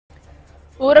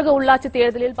ஊரக உள்ளாட்சி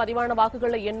தேர்தலில் பதிவான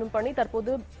வாக்குகளை எண்ணும் பணி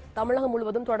தற்போது தமிழகம்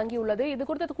முழுவதும் தொடங்கியுள்ளது. இது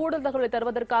குறித்த கூடுதல் தகவலை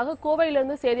தருவதற்காக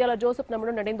கோவையிலிருந்து செய்தியாளர் ஜோசப்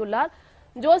நம்முடன் இணைந்துள்ளார்.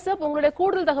 ஜோசப், உங்களுடைய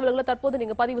கூடுதல் தகவல்களை தற்போது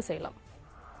நீங்க பதிவு செய்யலாம்.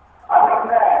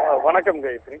 வணக்கம்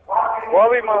காயத்ரி.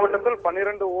 கோவை மாவட்டத்தில்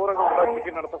 12 ஊரக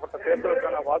உள்ளாட்சிக்கு நடத்தப்பட்ட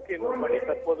தேர்தலுக்கான வாக்கு எண்ணும் பணி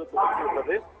தற்போது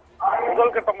துவங்கியுள்ளது.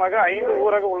 முதல் கட்டமாக 5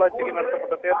 ஊரக உள்ளாட்சிக்கு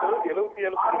நடத்தப்பட்ட தேர்தலில்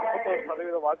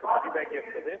 77.31% வாக்கு பதிவாகி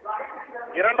இருந்தது.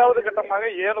 இரண்டாவது கட்டமாக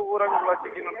 7 ஊரக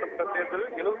உள்ளாட்சிக்கு நடத்தப்பட்ட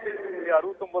தேர்தலில்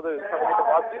 75.69%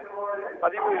 வாக்கு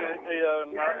பதிவு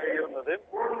இருந்தது.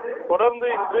 தொடர்ந்து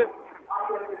இன்று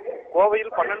கோவையில்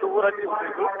 12 ஊராட்சி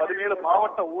ஒன்றியங்கள் 17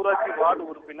 மாவட்ட ஊராட்சி வார்டு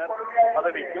உறுப்பினர்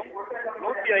பதவிக்கும்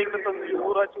 155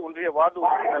 ஊராட்சி ஒன்றிய வார்டு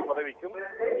உறுப்பினர் பதவிக்கும்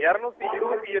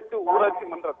 228 ஊராட்சி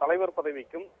மன்ற தலைவர்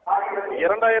பதவிக்கும்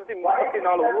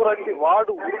 2034 ஊராட்சி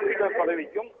வார்டு உறுப்பினர்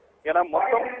பதவிக்கும் என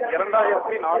மொத்தம்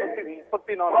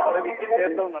 2434 பதவிக்கு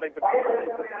தேர்தல் நடைபெற்றது.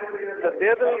 இந்த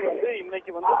தேர்தலில்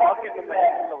இன்னைக்கு வாக்கு எண்ணும்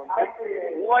மையத்தில்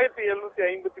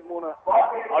 3753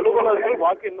 அலுவலர்கள்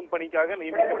வாக்கு எண்ணும் பணிக்காக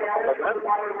நியமிக்கப்பட்டுள்ளனர்.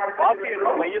 வாக்கு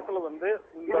எண்ணும் மையத்தில் இந்த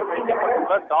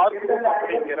வைக்கப்பட்டுள்ள டார்க் ரூம்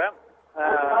அப்படிங்கிற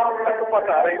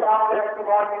கட்டுப்பாட்டு அறையில்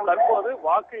தற்போது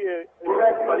வாக்கு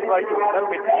பதிவாகியுள்ள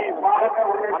பெட்டியை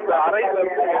அந்த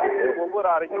அறையிலிருந்து எடுத்து ஒவ்வொரு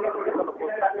அறைக்கும் கொண்டு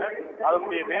போகிறாங்க.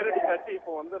 அதனுடைய நேரடி காட்சி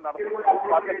இப்போ நடந்து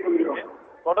பார்க்க.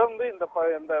 தொடர்ந்து இந்த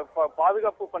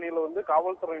பாதுகாப்பு பணியில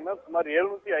காவல்துறையினர் சுமார்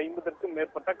 750க்கும்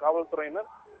மேற்பட்ட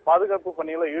காவல்துறையினர் பாதுகாப்பு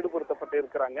பணியில ஈடுபடுத்தப்பட்டு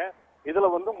இருக்கிறாங்க. இதுல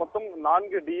மொத்தம்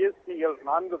 4 டிஎஸ்பிகள்,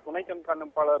 4 துணை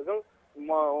கண்காணிப்பாளர்கள்,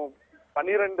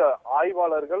 12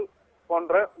 ஆய்வாளர்கள்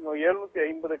போன்ற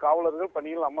 750 காவலர்கள்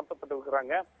பணியில்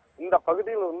அமர்த்தப்பட்டிருக்கிறாங்க. இந்த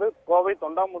பகுதியில் கோவை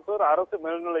தொண்டாமுத்தூர் அரசு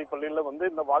மேல்நிலைப் பள்ளியில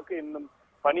இந்த வாக்கு எண்ணும்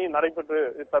பணி நடைபெற்று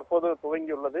தற்போது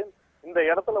துவங்கியுள்ளது. இந்த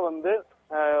இடத்துல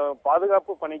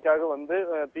பாதுகாப்பு பணிக்காக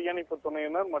தீயணைப்பு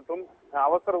துணையினர் மற்றும்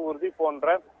அவசர ஊர்தி போன்ற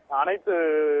அனைத்து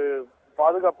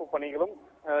பாதுகாப்பு பணிகளும்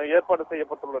ஏற்பாடு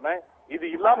செய்யப்பட்டுள்ளன. இது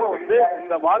இல்லாம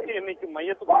இந்த வாக்கு எண்ணிக்கை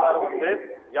மையத்துக்குள்ளார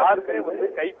யாருக்குமே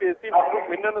கைபேசி மற்றும்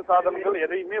மின்னணு சாதனங்கள்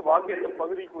எதையுமே வாக்கு எண்ணும்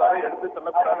பகுதிக்குள்ளார எடுத்து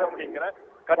செல்லக்கூடாது அப்படிங்கிற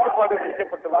கட்டுப்பாடு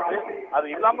விதிக்கப்பட்டுள்ளது. அது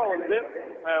இல்லாம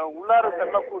உள்ளார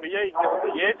செல்லக்கூடிய இங்க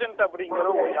ஏஜென்ட் அப்படிங்கிற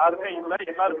யாருமே இல்லை.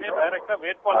 எல்லாருமே டைரக்டா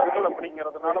வேட்பாளர்கள்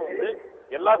அப்படிங்கறதுனால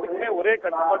எல்லாத்துக்குமே ஒரே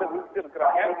கட்டுப்பாடு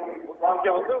விதிச்சிருக்கிறாங்க. இங்க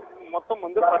மொத்தம்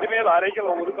 17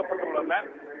 அறைகள் ஒதுக்கப்பட்டுள்ளன.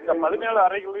 இந்த 17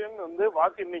 அறைகளையும்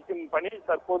வாக்கு எண்ணிக்கும் பணி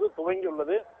தற்போது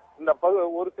துவங்கியுள்ளது. இந்த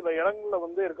ஒரு சில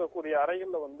இடங்கள்ல இருக்கக்கூடிய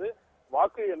அறைகள்ல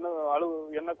வாக்கு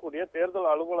எண்ணக்கூடிய தேர்தல்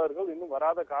அலுவலர்கள் இன்னும்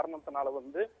வராத காரணத்தினால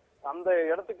அந்த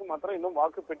இடத்துக்கு மாத்திரம் இன்னும்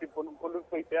வாக்கு பெட்டி கொண்டு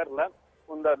போய் சேரல.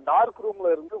 இந்த டார்க்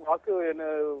ரூம்ல இருந்து வாக்கு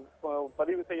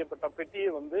பதிவு செய்யப்பட்ட பெட்டியை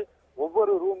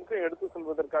ஒவ்வொரு ரூமுக்கும் எடுத்து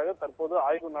செல்வதற்காக தற்போது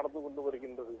ஆய்வு நடந்து கொண்டு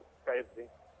வருகின்றது. காயத்ரி,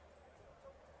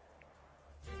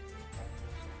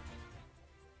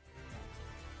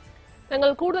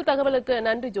 தங்கள் கூடுதல் தகவலுக்கு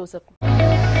நன்றி ஜோசப்.